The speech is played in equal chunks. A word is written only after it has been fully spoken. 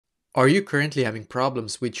Are you currently having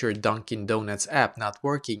problems with your Dunkin Donuts app not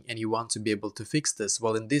working and you want to be able to fix this?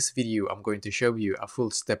 Well, in this video, I'm going to show you a full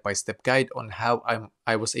step-by-step guide on how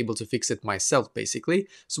I was able to fix it myself, basically.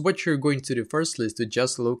 So what you're going to do firstly is to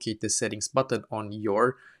just locate the settings button on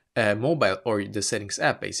your mobile or the settings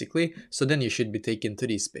app, basically. So then you should be taken to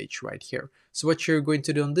this page right here. So what you're going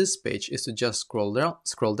to do on this page is to just scroll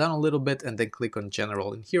down a little bit and then click on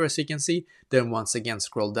general. And here, as you can see, then once again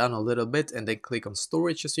scroll down a little bit and then click on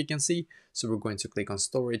storage, as you can see. So we're going to click on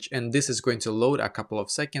storage, and this is going to load a couple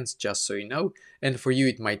of seconds, just so you know. And for you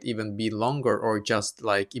it might even be longer or just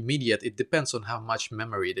like immediate. It depends on how much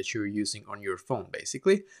memory that you're using on your phone,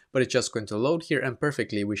 basically. But it's just going to load here, and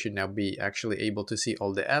perfectly we should now be actually able to see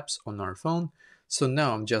all the apps on our phone. So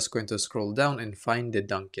now I'm just going to scroll down and find the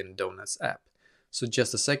Dunkin Donuts app. So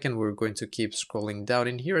just a second, we're going to keep scrolling down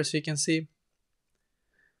in here, as you can see.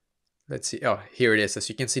 Let's see. Oh, here it is. As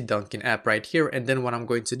you can see, Dunkin app right here. And then what I'm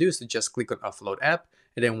going to do is to just click on upload app.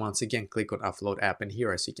 And then once again, click on upload app in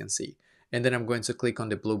here, as you can see. And then I'm going to click on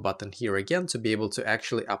the blue button here again to be able to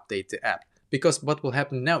actually update the app. Because what will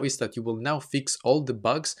happen now is that you will now fix all the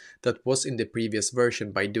bugs that was in the previous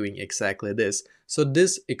version by doing exactly this. So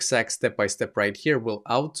this exact step-by-step right here will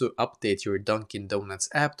auto update your Dunkin Donuts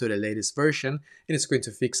app to the latest version, and it's going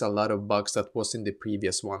to fix a lot of bugs that was in the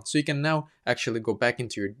previous one. So you can now actually go back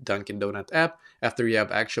into your Dunkin Donut app after you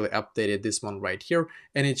have actually updated this one right here,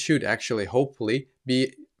 and it should actually hopefully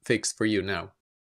be fixed for you now.